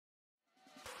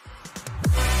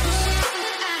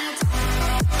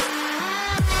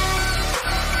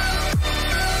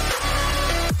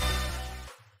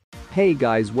Hey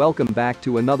guys, welcome back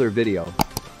to another video.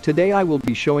 Today I will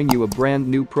be showing you a brand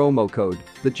new promo code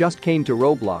that just came to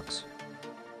Roblox.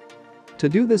 To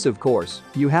do this, of course,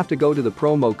 you have to go to the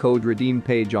promo code redeem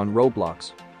page on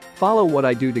Roblox. Follow what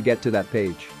I do to get to that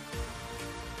page.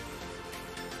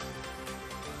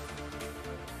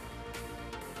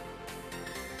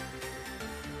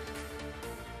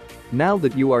 Now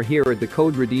that you are here at the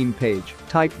code redeem page,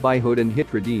 type buy hood and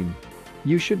hit redeem.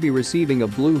 You should be receiving a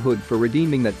blue hood for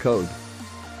redeeming that code.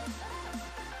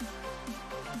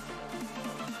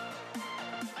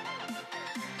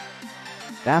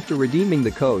 After redeeming the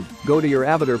code, go to your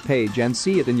avatar page and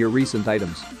see it in your recent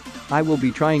items. I will be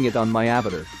trying it on my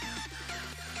avatar.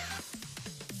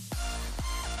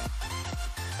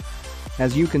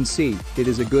 As you can see, it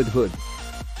is a good hood.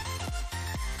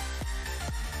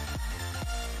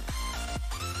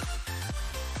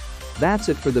 That's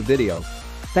it for the video.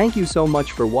 Thank you so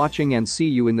much for watching and see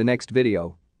you in the next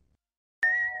video.